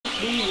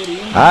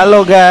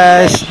Halo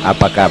guys,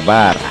 apa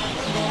kabar?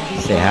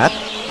 Sehat?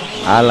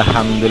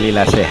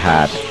 Alhamdulillah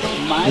sehat.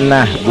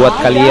 Nah, buat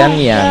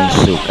kalian yang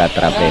suka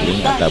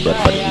traveling atau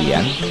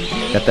berpergian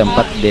ke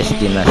tempat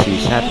destinasi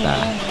wisata,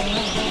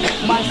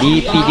 di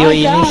video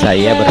ini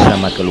saya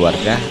bersama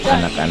keluarga,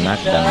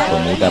 anak-anak dan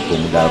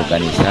pemuda-pemuda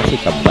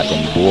Organisasi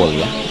Kabupaten Buol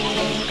ya,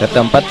 ke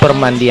tempat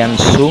permandian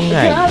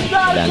sungai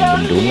dan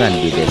bendungan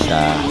di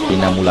Desa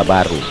Pinamula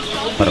Baru,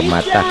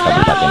 Permata,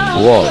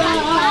 Kabupaten Buol.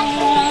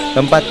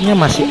 Tempatnya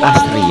masih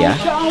asri ya.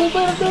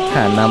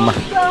 Nama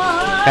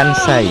kan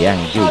sayang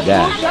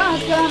juga.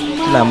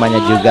 Namanya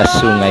juga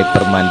Sungai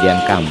Permandian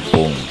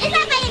Kampung.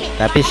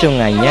 Tapi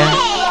sungainya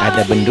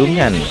ada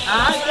bendungan.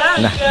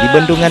 Nah, di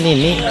bendungan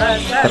ini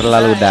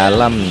terlalu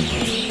dalam,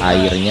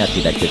 airnya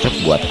tidak cocok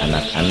buat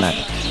anak-anak.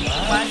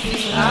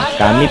 Nah,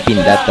 kami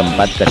pindah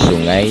tempat ke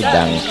sungai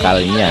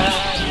dangkalnya.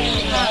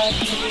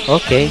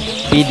 Oke,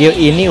 video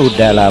ini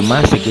udah lama,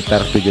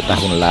 sekitar 7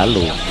 tahun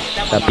lalu.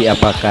 Tapi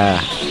apakah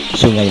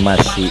sungai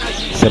masih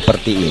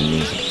seperti ini?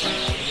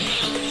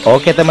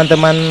 Oke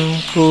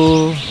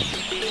teman-temanku,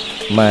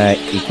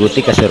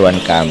 mengikuti keseruan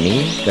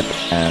kami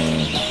yang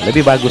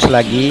lebih bagus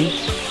lagi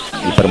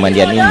di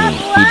permandian ini.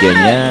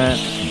 Videonya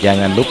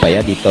jangan lupa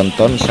ya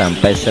ditonton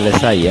sampai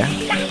selesai ya.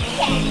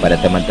 Pada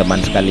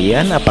teman-teman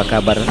sekalian, apa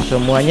kabar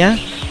semuanya?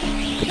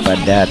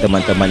 Kepada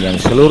teman-teman yang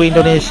seluruh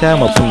Indonesia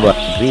maupun luar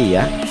negeri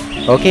ya.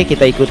 Oke,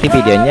 kita ikuti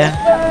videonya.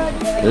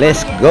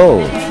 Let's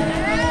go.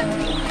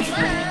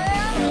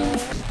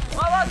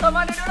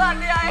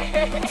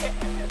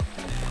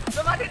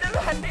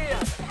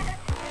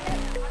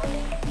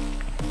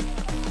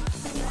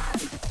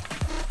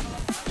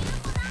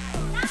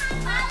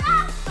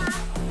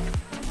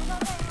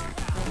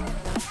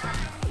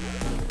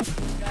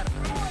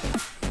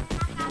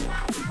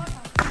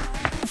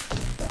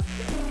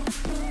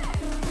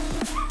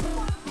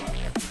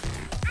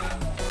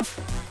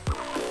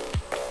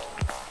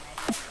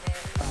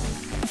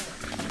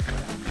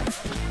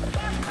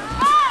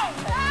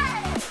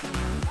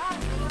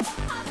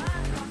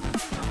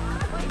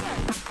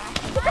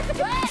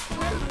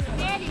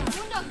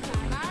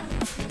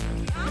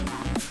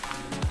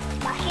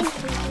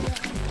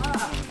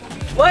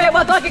 Woi,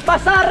 batu akik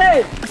pasar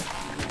eh.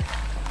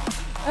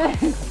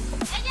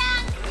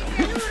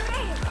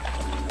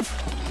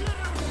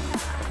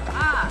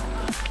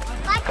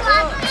 Batu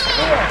akik.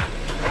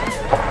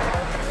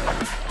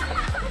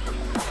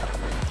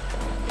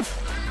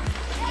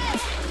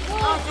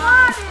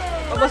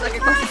 Bos akik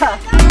pasar.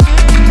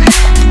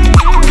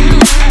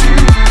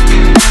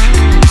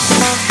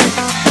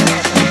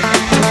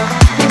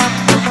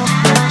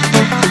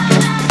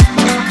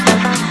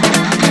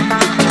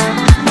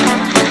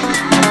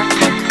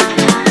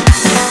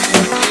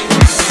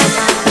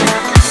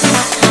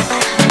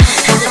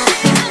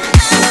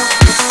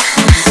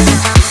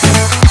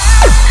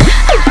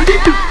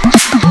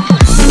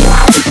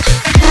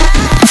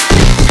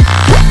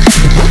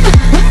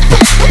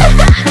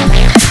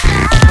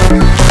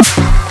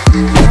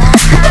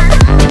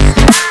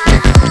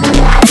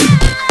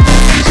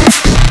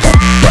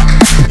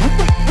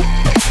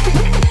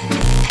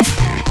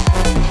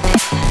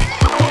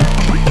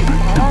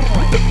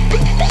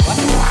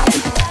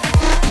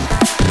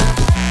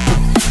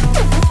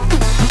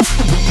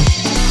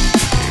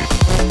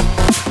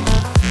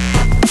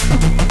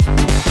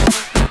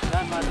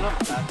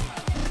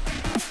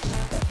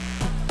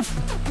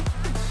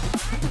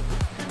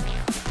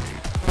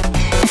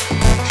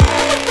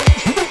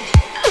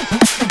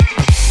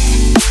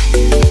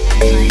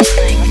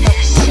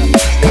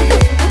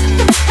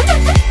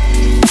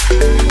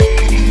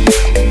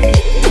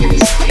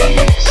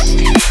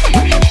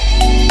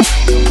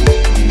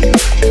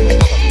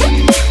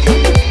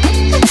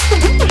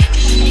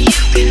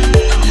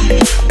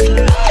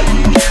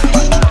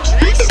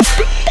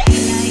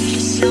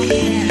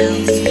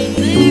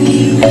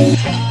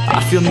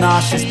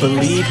 Nauseous,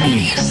 believe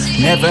me.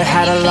 Never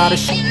had a lot of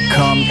shit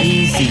come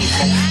easy.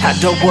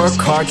 Had to work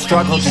hard,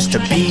 struggle just to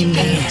be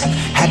me.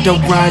 Had to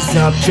rise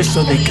up just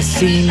so they could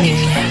see me.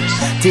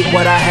 Did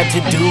what I had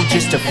to do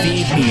just to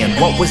feed me, and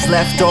what was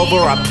left over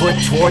I put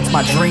towards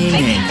my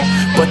dreaming.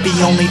 But the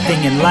only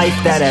thing in life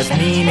that has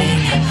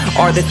meaning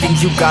are the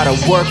things you gotta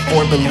work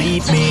for,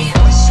 believe me.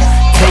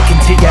 Take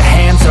into your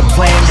hands a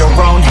plan, your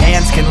own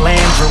hands can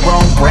land your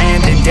own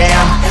brand. And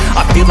damn,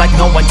 I feel like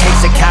no one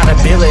takes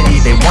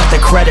accountability. They want the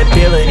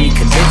credibility,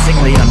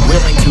 convincingly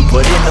unwilling to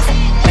put in the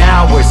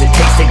hours it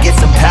takes to get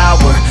some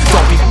power.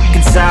 Don't be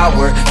f***ing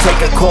sour, take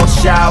a cold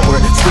shower.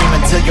 Scream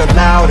until you're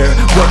louder,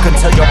 work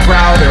until you're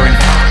prouder. And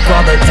f***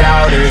 all the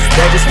doubters,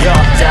 they're just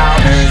young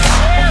downers.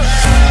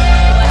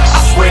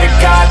 I swear to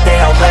God they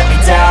all let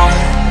me down.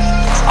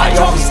 I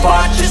always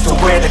fought just to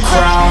wear the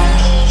crown.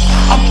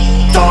 I'm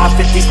f***ed off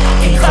at these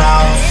f***ing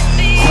clowns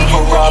who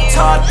were up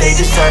taught they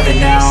deserve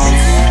an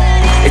ounce.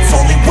 It's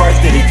only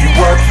worth it if you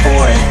work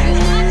for it.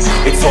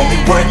 It's only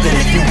worth it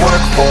if you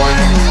work for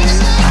it.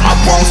 I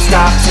won't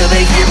stop till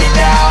they hear me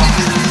now.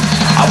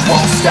 I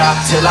won't stop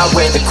till I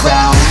wear the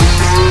crown.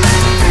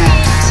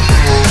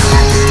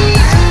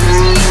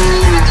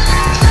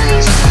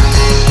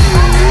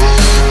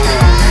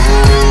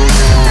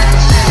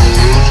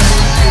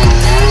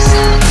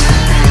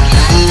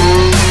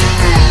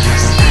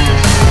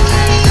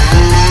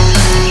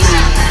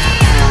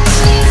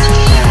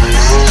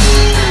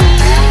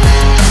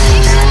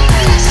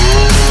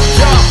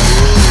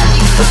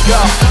 Yo,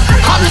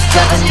 I'm just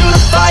telling you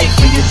to fight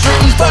for your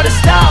dreams, but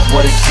it's not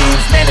what it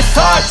seems. Man, it's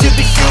hard to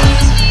be seen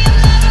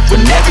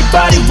when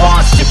everybody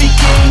wants to be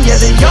king. Yeah,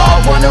 they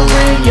all wanna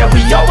ring, yeah,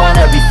 we all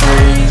wanna be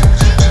free.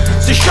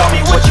 So show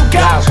me what you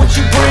got, what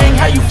you bring,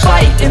 how you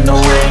fight in the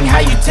ring, how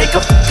you take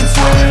a fucking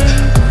swing.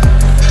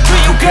 Do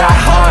you got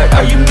heart,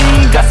 are you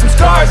mean? Got some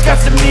scars, got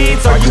some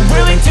needs, are you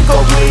willing to go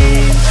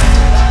bleed?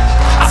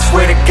 I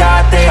swear to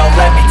God they all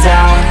let me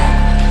down.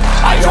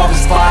 I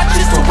always fought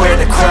just to wear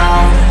the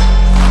crown.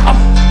 I'm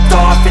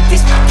off at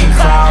these fucking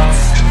clowns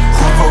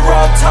who were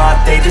all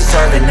taught they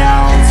deserve an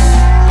ounce.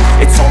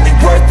 It's only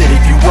worth it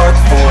if you work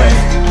for it.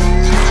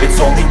 It's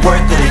only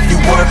worth it if you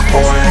work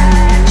for it.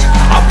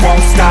 I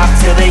won't stop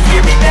till they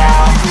hear me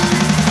now.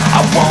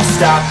 I won't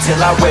stop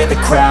till I wear the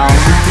crown.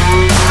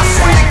 I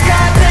swear to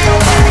God they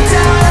all let me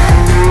down.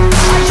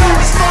 I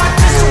always fought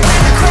just to wear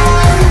the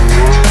crown.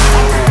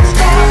 I'm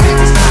off at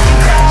these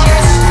fucking clowns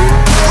who were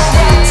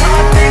all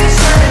taught they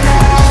deserve an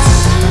ounce.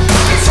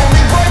 It's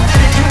only worth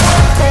it if you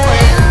work for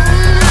it.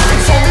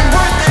 It's only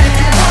worth it if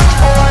you work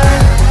for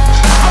it.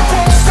 I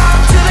won't stop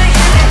till they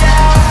hear me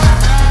now. I won't stop till I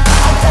wear the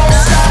crown.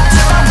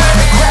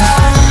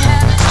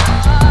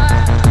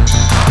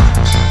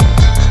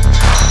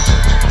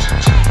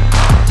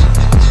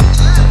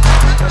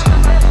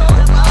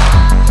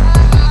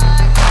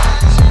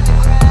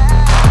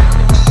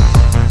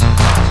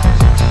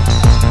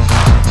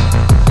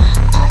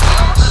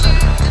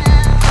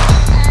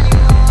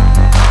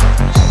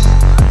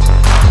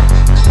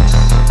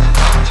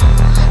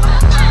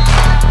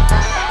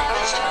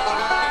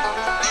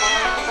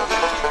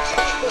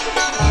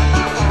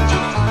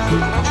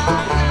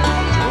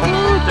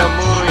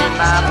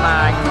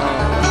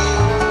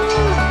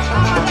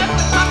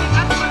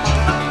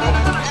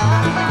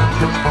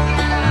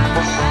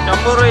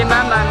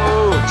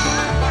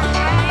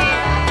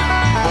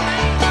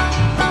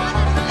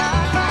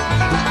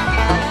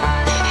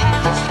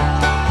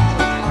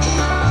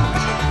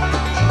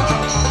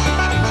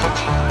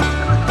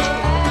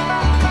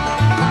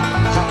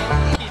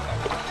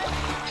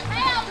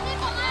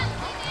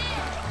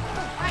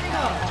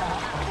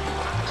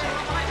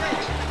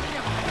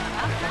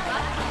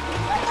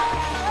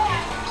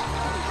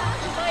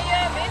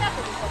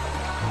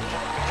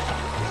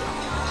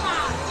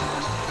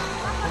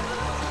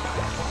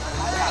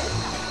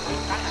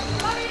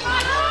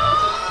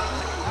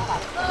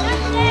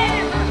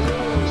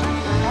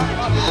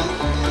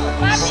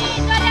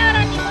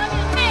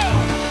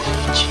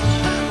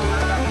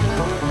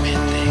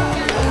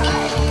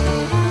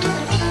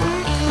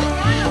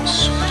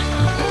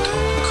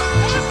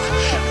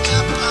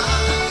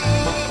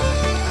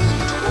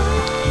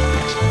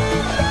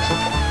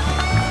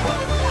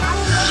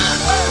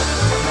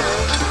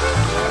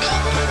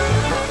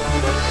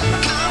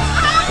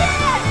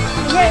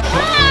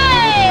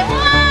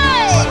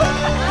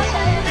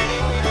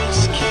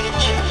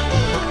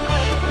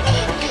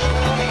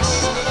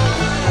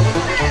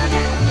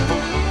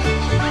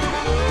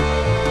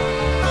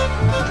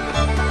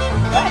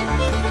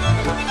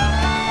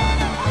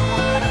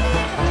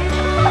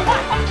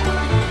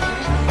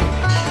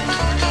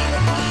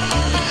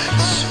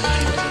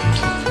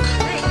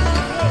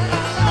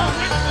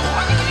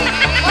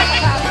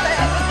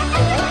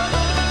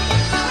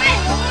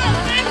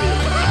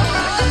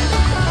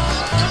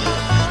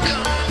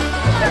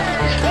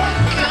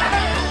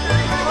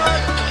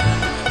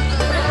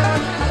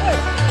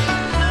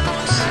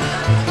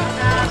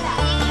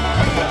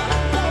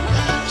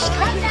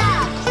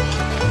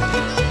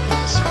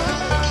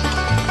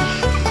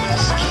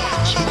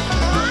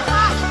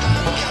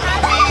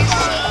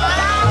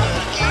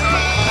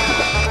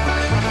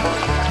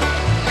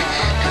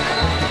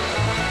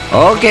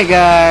 Oke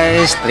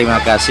guys, terima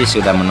kasih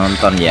sudah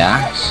menonton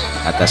ya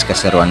atas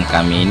keseruan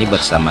kami ini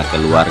bersama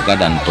keluarga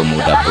dan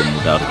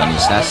pemuda-pemuda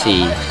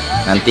organisasi.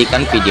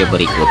 Nantikan video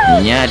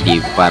berikutnya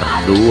di part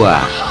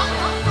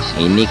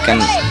 2. Ini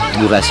kan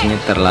durasinya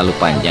terlalu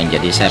panjang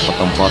jadi saya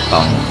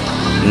potong-potong.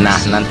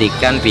 Nah,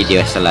 nantikan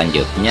video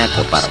selanjutnya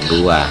ke part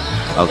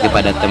 2. Oke,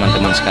 pada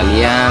teman-teman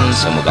sekalian,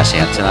 semoga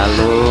sehat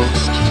selalu.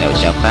 Saya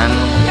ucapkan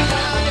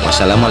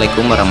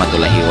wassalamualaikum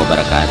warahmatullahi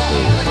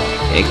wabarakatuh.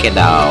 Eke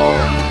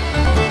daum.